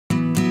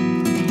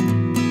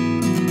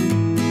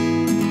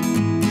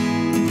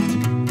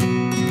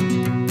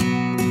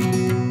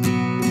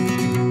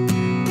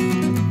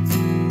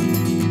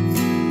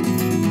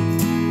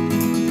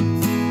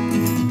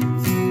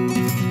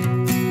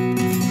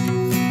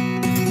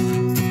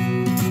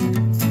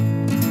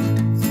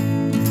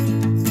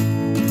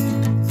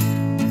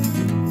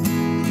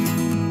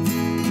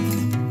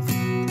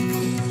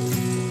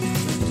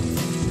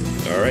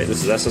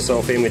This is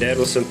SSLFamilyDad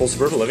with Simple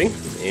Suburban Living,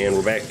 and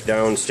we're back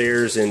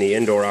downstairs in the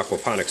indoor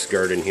aquaponics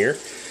garden here.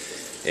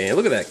 And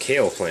look at that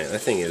kale plant. That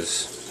thing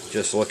is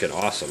just looking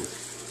awesome.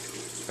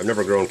 I've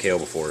never grown kale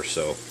before,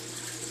 so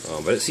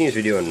but it seems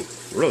to be doing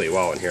really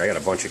well in here. I got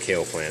a bunch of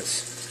kale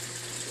plants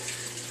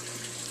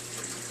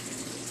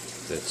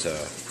that's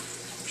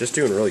just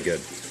doing really good.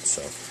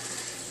 So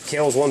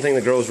kale is one thing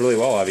that grows really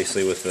well,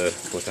 obviously, with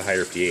the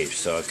higher pH.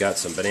 So I've got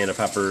some banana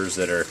peppers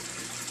that are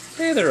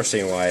they're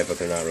staying alive, but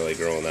they're not really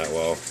growing that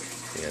well.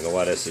 And the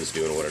lettuce is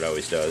doing what it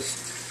always does.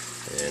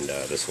 And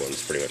this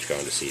one's pretty much gone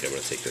to seed. I'm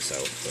going to take this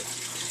out.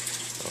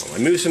 But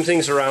I moved some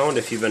things around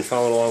if you've been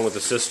following along with the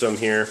system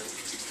here,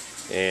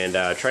 and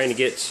trying to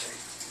get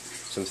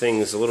some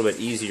things a little bit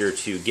easier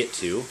to get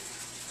to.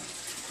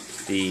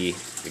 The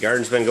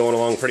garden's been going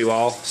along pretty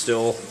well.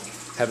 Still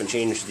haven't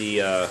changed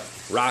the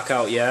rock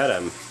out yet.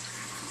 I'm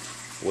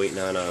waiting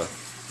on a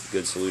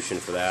good solution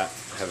for that.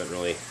 Haven't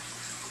really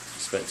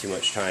spent too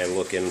much time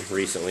looking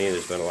recently.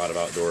 There's been a lot of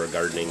outdoor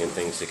gardening and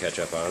things to catch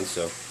up on.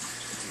 So,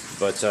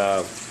 but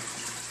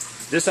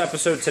this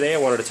episode today, I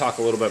wanted to talk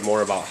a little bit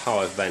more about how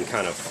I've been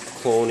kind of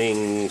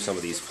cloning some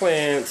of these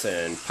plants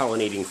and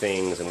pollinating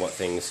things, and what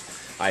things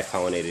I've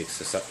pollinated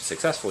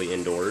successfully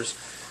indoors,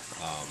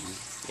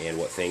 and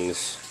what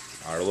things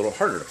are a little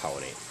harder to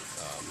pollinate.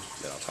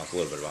 And I'll talk a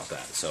little bit about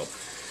that. So,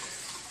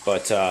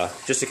 but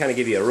just to kind of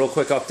give you a real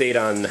quick update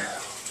on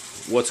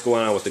what's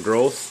going on with the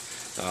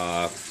growth.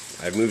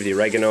 I've moved the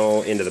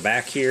oregano into the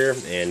back here,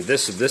 and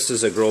this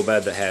is a grow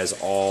bed that has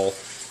all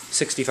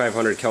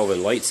 6500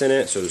 Kelvin lights in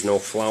it, so there's no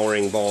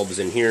flowering bulbs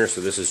in here. So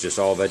this is just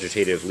all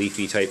vegetative,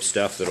 leafy type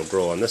stuff that'll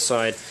grow on this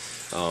side.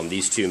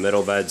 These two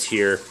middle beds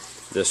here,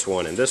 this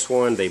one and this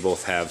one, they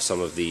both have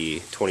some of the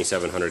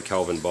 2700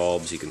 Kelvin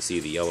bulbs. You can see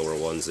the yellower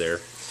ones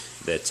there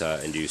that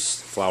induce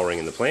flowering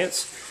in the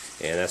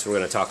plants. And that's what we're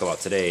going to talk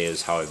about today,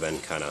 is how I've been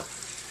kind of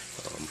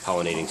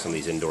pollinating some of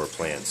these indoor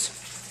plants.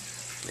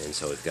 And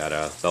so we've got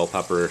a bell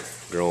pepper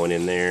growing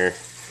in there,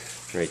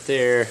 right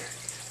there,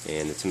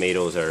 and the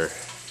tomatoes are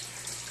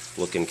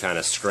looking kind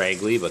of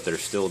scraggly, but they're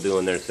still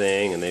doing their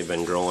thing, and they've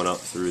been growing up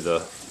through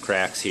the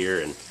cracks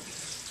here. And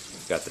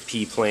we've got the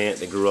pea plant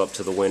that grew up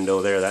to the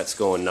window there. That's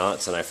going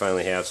nuts, and I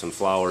finally have some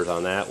flowers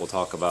on that we'll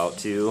talk about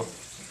too.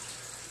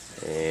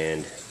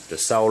 And the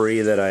celery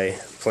that I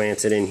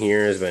planted in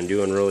here has been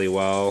doing really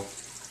well.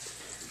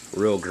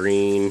 Real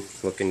green,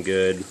 looking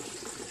good.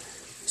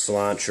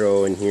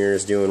 Cilantro in here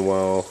is doing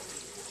well.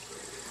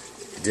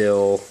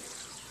 Dill,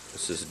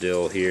 this is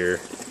dill here.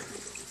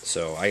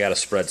 So I got to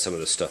spread some of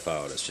this stuff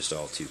out. It's just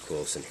all too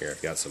close in here.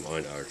 I've got some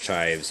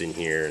chives in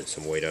here and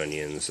some white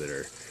onions that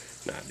are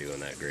not doing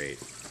that great.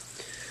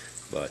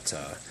 But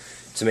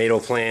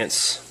tomato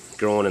plants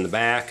growing in the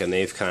back, and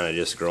they've kind of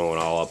just grown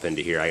all up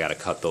into here. I got to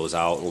cut those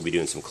out. We'll be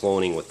doing some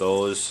cloning with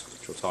those,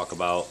 which we'll talk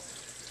about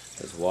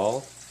as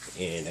well.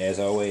 And as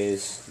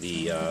always,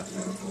 the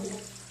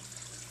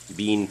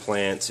bean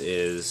plant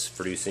is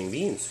producing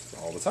beans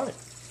all the time,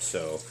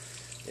 so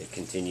it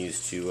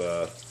continues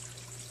to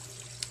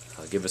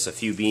give us a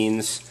few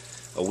beans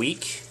a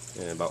week,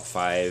 and about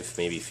 5,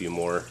 maybe a few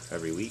more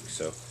every week.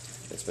 So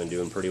it's been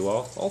doing pretty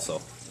well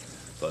also.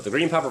 But the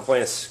green pepper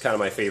plant's kind of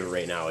my favorite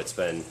right now.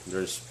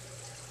 There's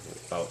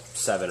about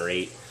 7 or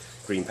 8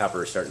 green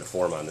peppers starting to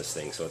form on this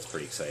thing, so it's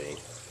pretty exciting.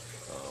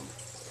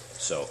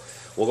 So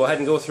we'll go ahead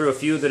and go through a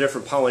few of the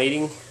different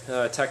pollinating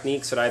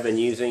techniques that I've been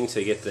using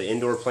to get the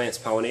indoor plants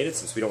pollinated,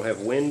 since we don't have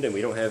wind and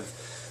we don't have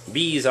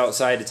bees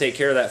outside to take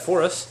care of that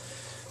for us.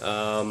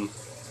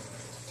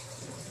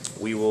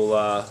 We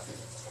will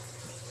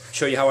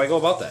show you how I go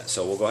about that.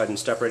 So we'll go ahead and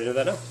step right into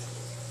that now.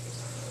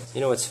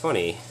 You know, it's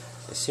funny,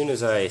 as soon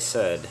as I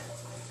said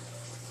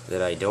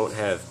that I don't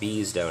have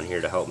bees down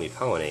here to help me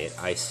pollinate,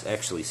 I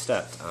actually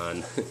stepped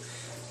on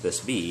this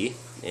bee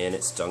and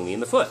it stung me in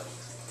the foot.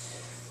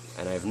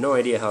 And I have no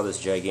idea how this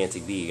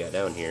gigantic bee got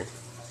down here.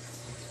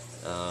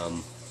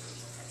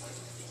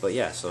 But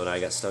yeah, so I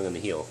got stung in the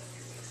heel.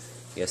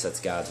 I guess that's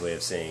God's way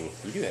of saying,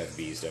 you do have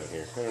bees down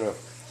here. I don't know.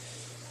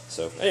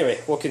 So anyway,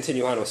 we'll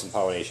continue on with some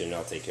pollination, and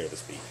I'll take care of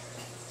this bee.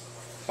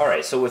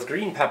 Alright, so with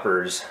green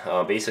peppers,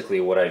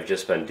 basically what I've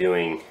just been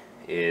doing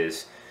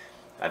is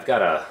I've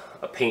got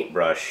a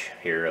paintbrush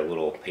here, a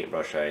little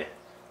paintbrush I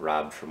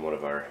robbed from one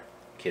of our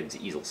kids'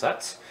 easel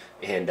sets,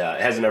 and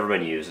it hasn't ever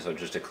been used, so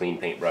just a clean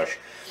paintbrush.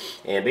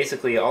 And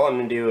basically all I'm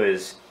going to do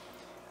is,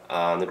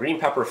 on the green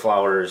pepper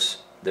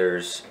flowers,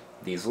 there's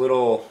these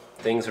little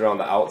things around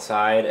the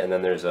outside, and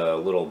then there's a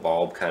little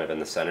bulb kind of in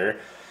the center.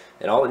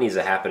 And all that needs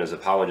to happen is the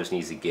pollen just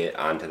needs to get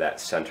onto that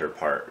center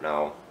part.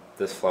 Now,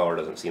 this flower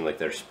doesn't seem like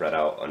they're spread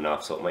out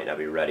enough, so it might not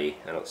be ready.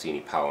 I don't see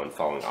any pollen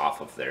falling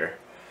off of there.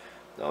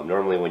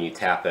 Normally when you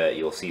tap it,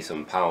 you'll see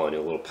some pollen,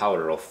 a little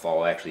powder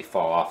will actually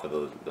fall off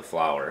of the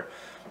flower.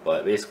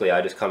 But basically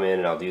I just come in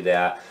and I'll do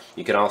that.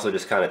 You can also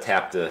just kind of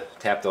tap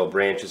the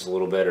branches a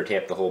little bit, or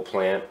tap the whole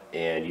plant,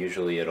 and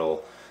usually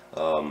it'll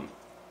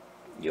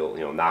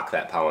you'll knock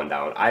that pollen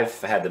down.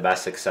 I've had the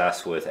best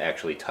success with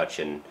actually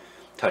touching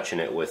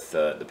it with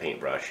the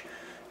paintbrush,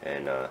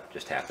 and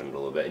just tapping it a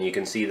little bit, and you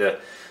can see the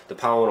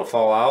pollen will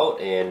fall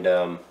out,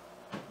 and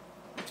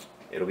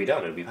it'll be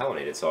done. It'll be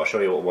pollinated. So I'll show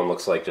you what one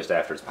looks like just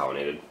after it's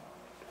pollinated.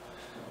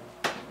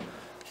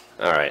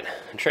 Alright,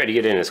 I tried to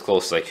get in as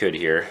close as I could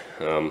here,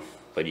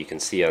 but you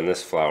can see on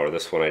this flower,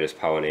 this one I just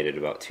pollinated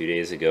about 2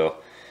 days ago,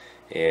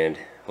 and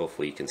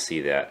hopefully you can see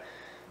that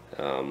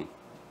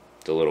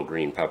the little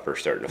green pepper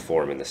starting to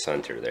form in the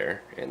center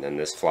there, and then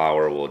this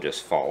flower will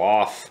just fall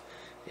off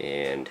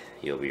and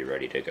you'll be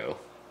ready to go.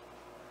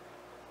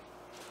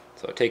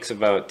 So it takes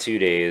about 2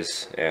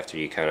 days after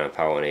you kind of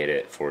pollinate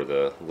it for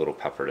the little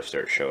pepper to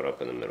start showing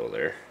up in the middle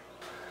there.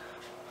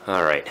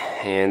 Alright,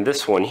 and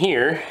this one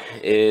here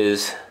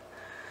is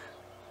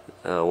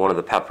one of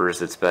the peppers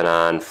that's been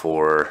on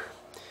for,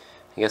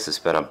 I guess it's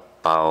been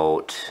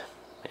about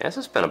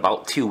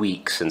 2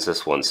 weeks since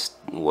this one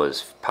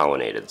was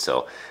pollinated.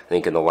 So I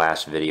think in the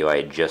last video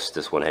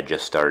this one had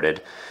just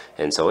started,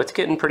 and so it's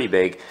getting pretty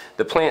big.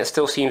 The plant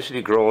still seems to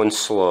be growing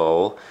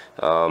slow.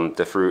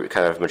 The fruit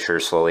kind of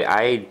matures slowly.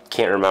 I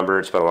can't remember,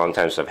 it's been a long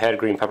time since I've had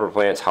green pepper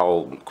plants,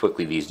 how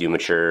quickly these do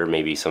mature.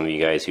 Maybe some of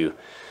you guys who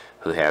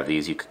have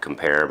these, you could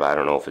compare, but I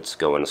don't know if it's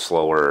going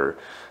slower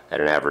at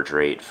an average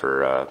rate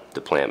for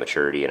the plant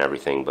maturity and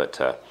everything. But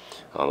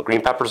the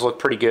green peppers look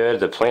pretty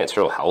good. The plant's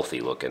real healthy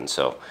looking,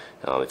 so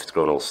if it's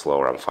growing a little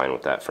slower, I'm fine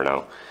with that for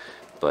now.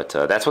 But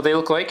that's what they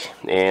look like,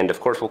 and of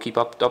course we'll keep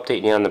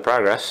updating you on the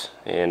progress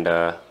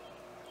and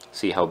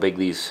see how big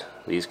these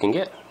can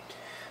get.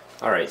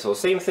 Alright, so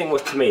same thing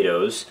with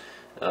tomatoes.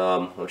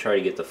 I'll try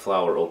to get the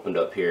flower opened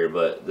up here,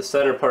 but the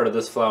center part of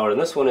this flower,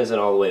 and this one isn't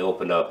all the way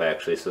opened up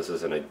actually, so this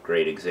isn't a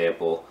great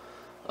example.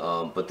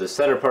 But the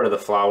center part of the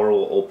flower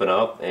will open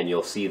up, and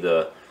you'll see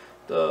the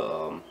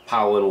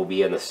pollen will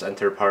be in the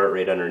center part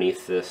right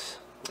underneath this,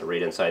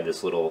 right inside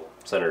this little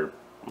center,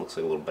 looks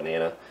like a little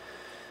banana.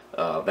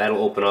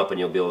 That'll open up and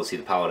you'll be able to see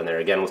the pollen in there.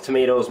 Again, with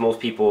tomatoes, most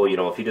people, you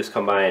know, if you just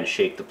come by and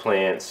shake the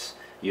plants,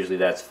 usually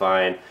that's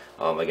fine.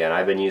 Again,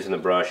 I've been using the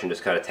brush and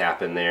just kind of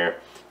tap in there,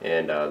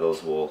 and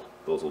those will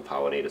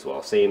pollinate as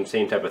well. Same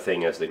type of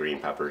thing as the green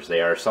peppers.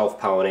 They are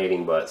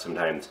self-pollinating, but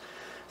sometimes,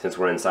 since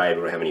we're inside,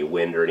 we don't have any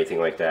wind or anything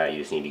like that, you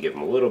just need to give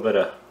them a little bit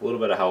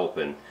of help,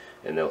 and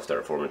they'll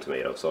start forming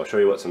tomatoes. So I'll show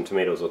you what some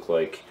tomatoes look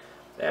like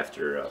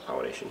after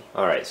pollination.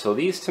 Alright, so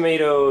these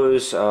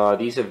tomatoes,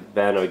 these have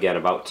been, again,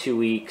 about 2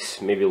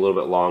 weeks, maybe a little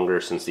bit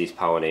longer since these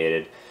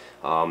pollinated.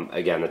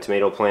 Again, the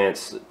tomato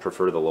plants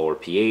prefer the lower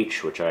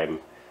pH, which I'm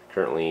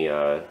currently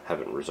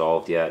haven't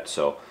resolved yet,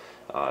 so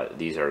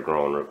these are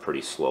growing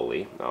pretty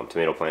slowly.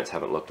 Tomato plants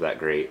haven't looked that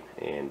great,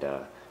 and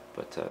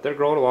but they're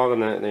growing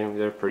along, and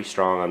they're pretty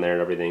strong on there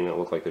and everything. That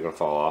look like they're going to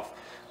fall off.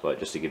 But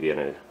just to give you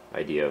an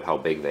idea of how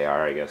big they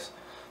are, I guess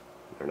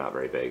they're not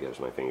very big. There's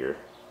my finger.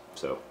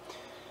 So,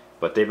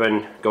 but they've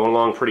been going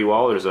along pretty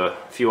well. There's a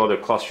few other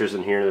clusters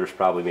in here. There's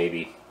probably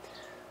maybe,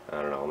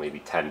 I don't know, maybe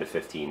 10 to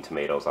 15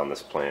 tomatoes on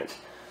this plant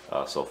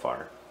so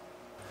far.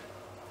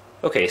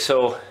 Okay,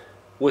 so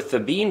with the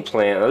bean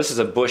plant, now this is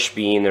a bush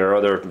bean. There are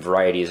other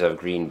varieties of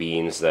green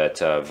beans that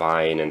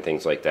vine and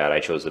things like that. I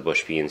chose the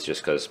bush beans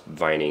just because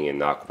vining in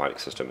the aquaponics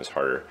system is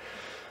harder.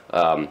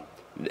 And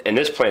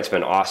this plant's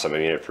been awesome. I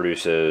mean, it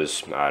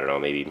produces, I don't know,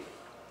 maybe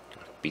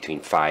between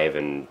 5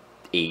 and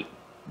 8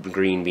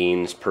 green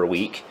beans per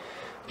week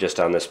just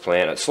on this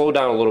plant. It slowed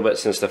down a little bit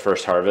since the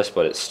first harvest,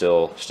 but it's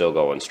still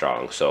going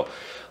strong. So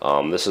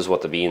this is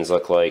what the beans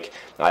look like.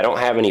 I don't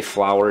have any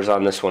flowers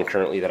on this one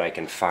currently that I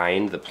can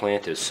find. The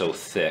plant is so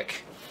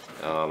thick.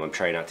 I'm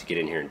trying not to get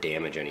in here and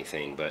damage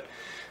anything, but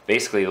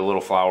basically the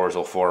little flowers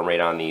will form right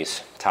on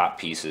these top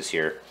pieces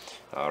here,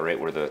 right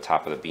where the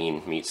top of the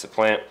bean meets the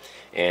plant.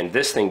 And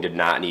this thing did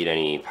not need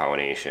any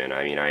pollination.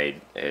 I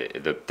mean,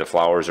 the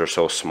flowers are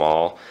so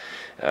small.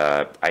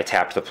 I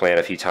tapped the plant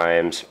a few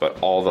times, but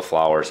all the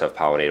flowers have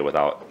pollinated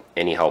without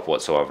any help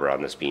whatsoever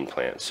on this bean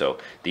plant. So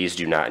these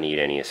do not need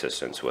any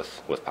assistance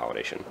with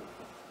pollination.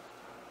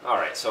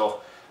 Alright,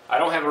 so I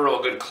don't have a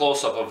real good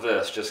close-up of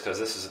this just because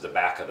this is at the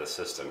back of the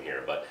system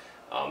here, but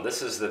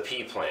this is the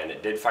pea plant.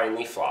 It did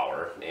finally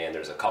flower, and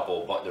there's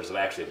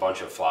actually a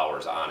bunch of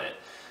flowers on it.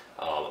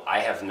 I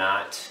have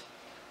not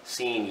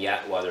seen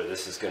yet whether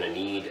this is going to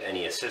need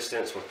any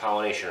assistance with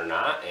pollination or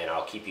not, and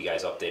I'll keep you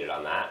guys updated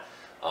on that.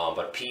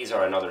 But peas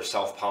are another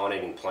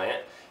self-pollinating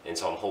plant, and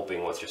so I'm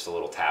hoping with just a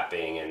little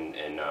tapping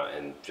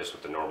and just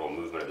with the normal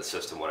movement of the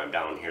system when I'm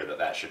down here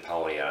that should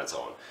pollinate on its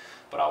own.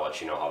 But I'll let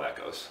you know how that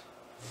goes.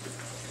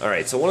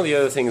 Alright, so one of the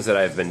other things that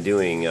I've been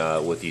doing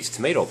with these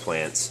tomato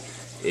plants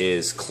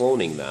is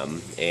cloning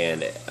them,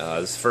 and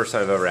this is the first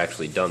time I've ever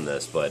actually done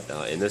this, but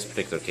in this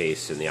particular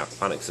case in the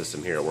aquaponics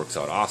system here it works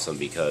out awesome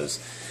because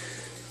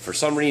for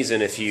some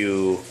reason if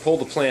you pull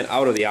the plant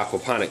out of the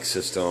aquaponics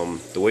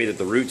system, the way that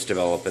the roots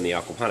develop in the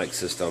aquaponics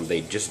system,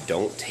 they just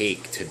don't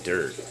take to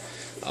dirt.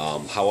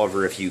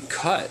 However, if you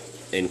cut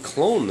and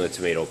clone the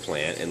tomato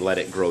plant and let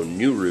it grow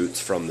new roots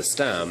from the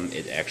stem,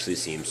 it actually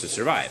seems to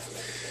survive.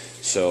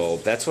 So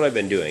that's what I've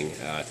been doing.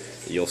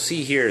 You'll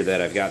see here that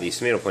I've got these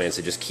tomato plants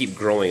that just keep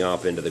growing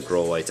up into the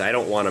grow lights. I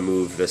don't want to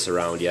move this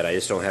around yet. I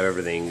just don't have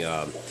everything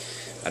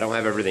I don't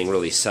have everything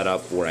really set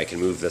up where I can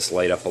move this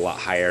light up a lot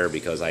higher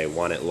because I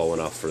want it low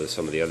enough for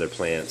some of the other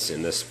plants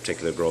in this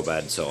particular grow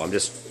bed. So I'm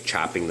just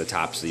chopping the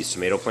tops of these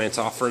tomato plants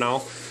off for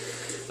now.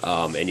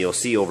 And you'll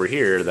see over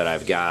here that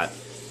I've got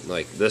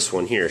like this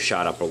one here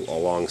shot up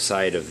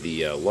alongside of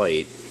the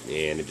light,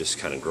 and it just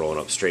kind of growing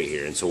up straight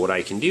here. And so what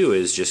I can do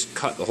is just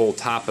cut the whole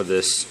top of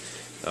this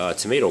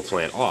tomato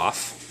plant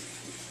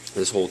off,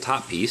 this whole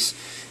top piece,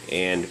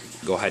 and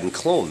go ahead and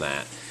clone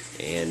that.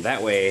 And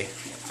that way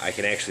I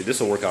can actually,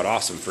 this will work out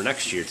awesome for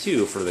next year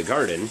too, for the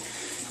garden.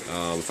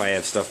 If I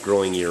have stuff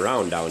growing year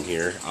round down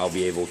here, I'll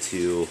be able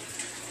to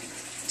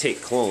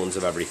take clones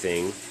of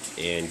everything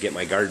and get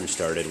my garden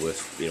started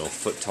with, you know,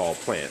 foot tall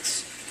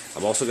plants.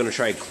 I'm also going to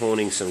try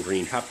cloning some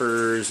green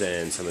peppers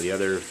and some of the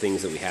other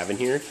things that we have in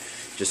here,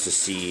 just to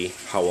see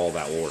how all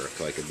that will work,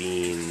 like a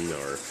bean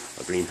or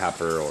a green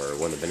pepper, or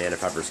when the banana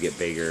peppers get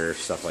bigger,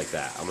 stuff like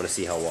that. I'm going to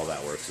see how well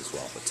that works as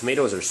well. But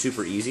tomatoes are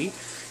super easy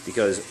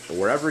because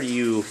wherever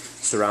you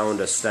surround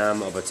a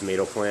stem of a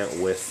tomato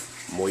plant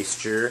with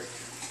moisture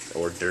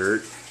or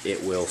dirt,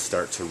 it will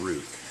start to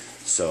root.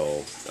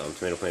 So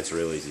tomato plants are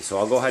real easy. So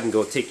I'll go ahead and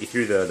go take you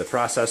through the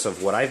process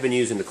of what I've been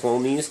using to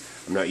clone these.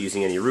 I'm not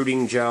using any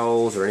rooting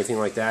gels or anything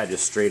like that,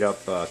 just straight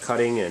up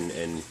cutting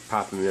and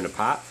popping them in a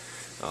pot.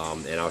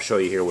 And I'll show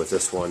you here with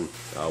this one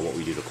what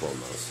we do to clone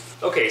those.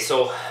 Okay,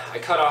 so I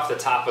cut off the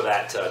top of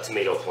that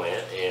tomato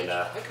plant, and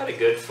I cut a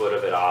good foot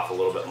of it off, a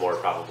little bit more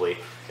probably,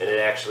 and it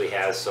actually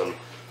has some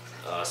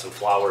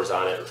flowers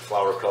on it,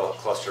 flower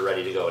cluster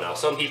ready to go. Now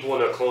some people when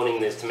they're cloning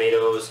these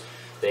tomatoes,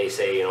 they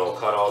say, you know,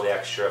 cut all the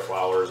extra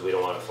flowers, we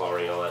don't want it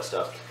flowering, all that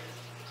stuff.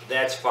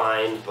 That's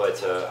fine,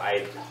 but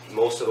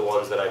most of the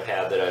ones that I've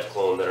had that I've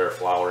cloned that are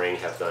flowering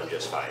have done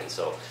just fine.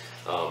 So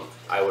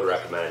I would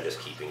recommend just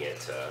keeping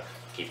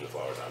the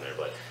flowers on there.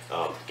 But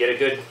get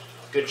a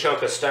good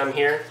chunk of stem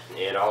here,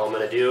 and all I'm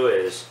going to do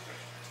is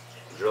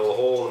drill a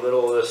hole in the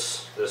middle of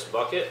this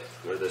bucket,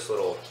 or this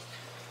little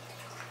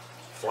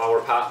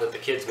flower pot that the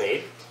kids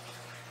made,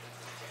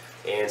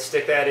 and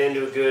stick that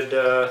into a good,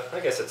 I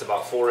guess it's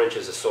about 4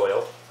 inches of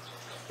soil,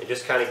 and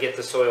just kind of get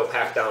the soil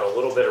packed down a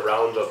little bit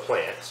around the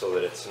plant so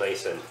that it's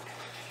nice and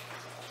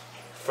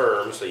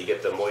firm, so you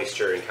get the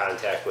moisture in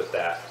contact with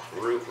that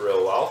root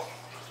real well.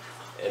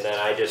 And then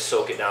I just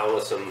soak it down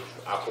with some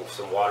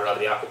water out of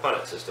the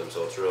Aquaponics system,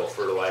 so it's real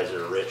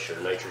fertilizer rich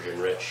or nitrogen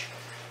rich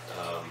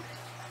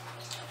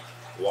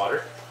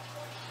water.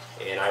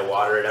 And I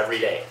water it every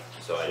day.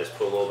 So I just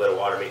put a little bit of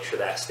water, make sure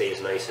that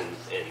stays nice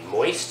and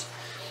moist.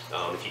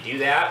 If you do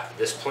that,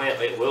 this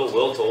plant, it will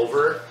wilt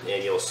over,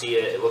 and you'll see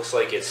it. It looks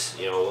like it's,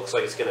 you know, looks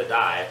like it's going to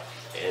die,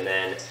 and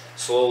then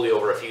slowly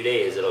over a few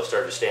days it'll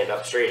start to stand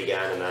up straight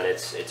again, and then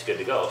it's good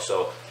to go.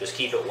 So just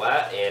keep it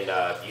wet, and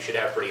you should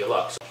have pretty good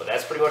luck. But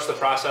that's pretty much the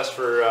process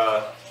for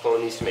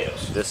cloning these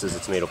tomatoes. This is a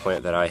tomato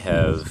plant that I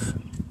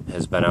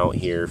has been out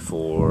here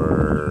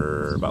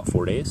for about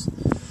 4 days,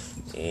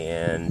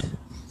 and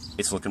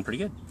it's looking pretty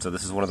good. So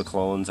this is one of the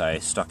clones I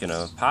stuck in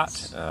a pot.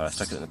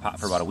 Stuck it in the pot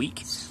for about a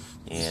week,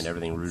 and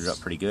everything rooted up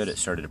pretty good. It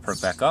started to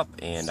perk back up,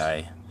 and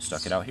I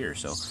stuck it out here.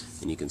 So,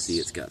 and you can see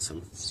it's got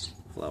some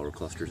flower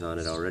clusters on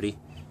it already,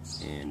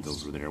 and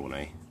those were there when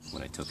I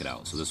took it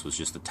out. So this was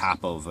just the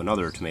top of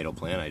another tomato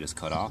plant I just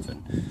cut off,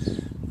 and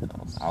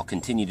I'll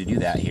continue to do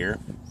that here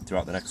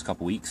throughout the next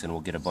couple weeks, and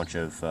we'll get a bunch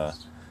of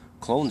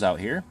clones out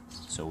here.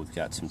 So we've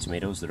got some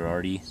tomatoes that are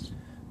already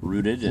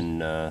rooted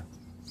and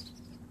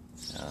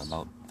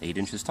about 8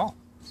 inches tall.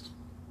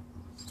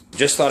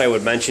 Just thought I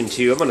would mention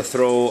too, I'm going to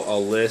throw a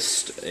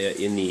list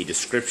in the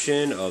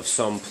description of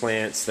some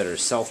plants that are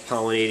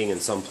self-pollinating and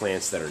some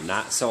plants that are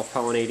not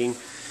self-pollinating.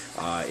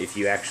 If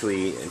you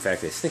actually, in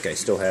fact, I think I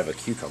still have a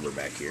cucumber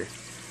back here.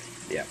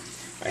 Yeah,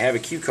 I have a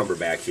cucumber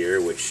back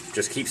here which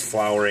just keeps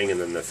flowering, and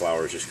then the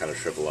flowers just kind of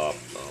shrivel up.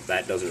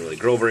 That doesn't really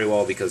grow very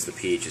well because the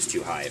pH is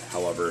too high.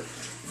 However,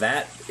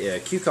 that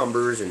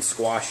cucumbers and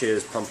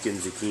squashes,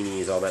 pumpkins,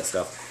 zucchinis, all that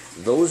stuff,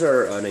 those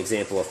are an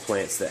example of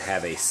plants that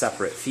have a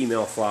separate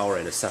female flower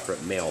and a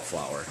separate male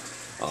flower.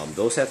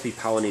 Those have to be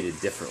pollinated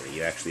differently.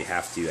 You actually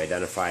have to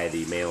identify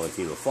the male and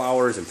female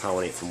flowers and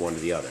pollinate from one to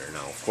the other.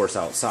 Now, of course,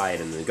 outside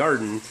in the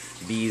garden,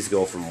 bees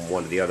go from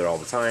one to the other all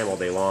the time, all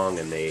day long,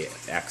 and they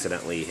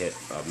accidentally hit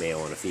a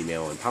male and a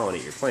female and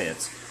pollinate your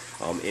plants.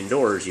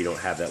 Indoors, you don't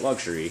have that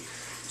luxury.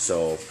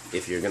 So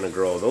if you're going to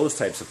grow those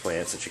types of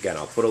plants, which again,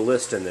 I'll put a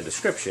list in the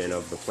description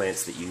of the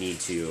plants that you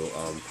need to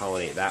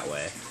pollinate that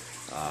way,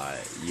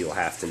 you'll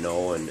have to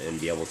know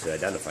and be able to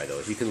identify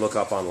those. You can look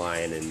up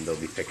online and there'll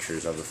be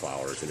pictures of the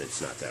flowers, and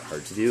it's not that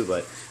hard to do,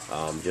 but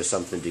just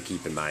something to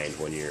keep in mind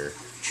when you're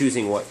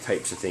choosing what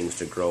types of things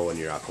to grow in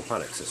your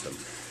aquaponics system.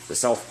 The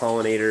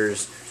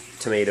self-pollinators,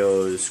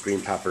 tomatoes,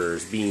 green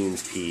peppers,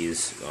 beans,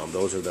 peas,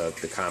 those are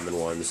the common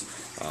ones.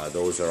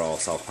 Those are all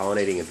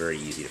self-pollinating and very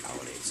easy to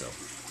pollinate. So,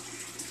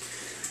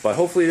 but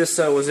hopefully this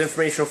was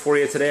informational for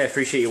you today. I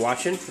appreciate you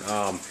watching.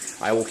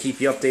 I will keep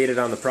you updated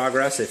on the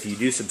progress. If you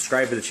do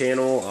subscribe to the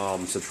channel,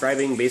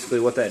 subscribing, basically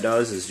what that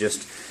does is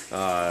just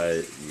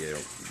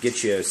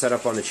get you set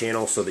up on the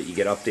channel so that you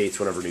get updates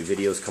whenever new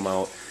videos come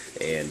out,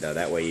 and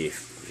that way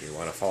you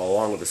want to follow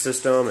along with the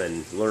system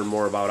and learn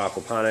more about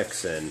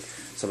aquaponics and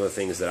some of the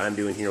things that I'm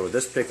doing here with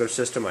this particular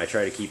system, I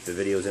try to keep the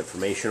videos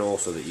informational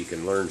so that you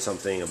can learn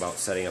something about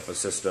setting up a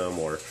system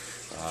or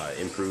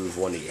improve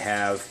one that you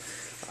have.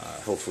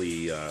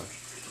 Hopefully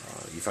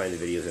you find the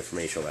videos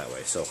informational that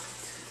way. So,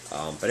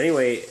 but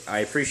anyway, I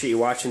appreciate you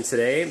watching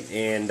today,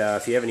 and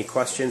if you have any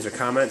questions or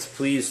comments,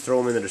 please throw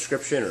them in the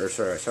description, or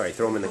sorry,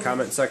 throw them in the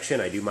comment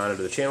section. I do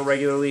monitor the channel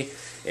regularly,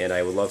 and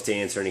I would love to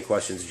answer any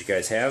questions that you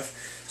guys have.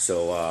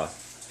 So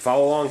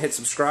follow along, hit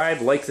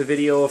subscribe, like the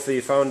video if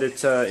you found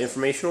it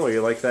informational or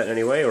you like that in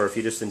any way, or if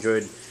you just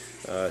enjoyed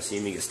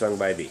seeing me get stung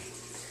by a bee.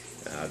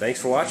 Thanks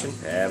for watching.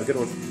 Have a good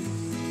one.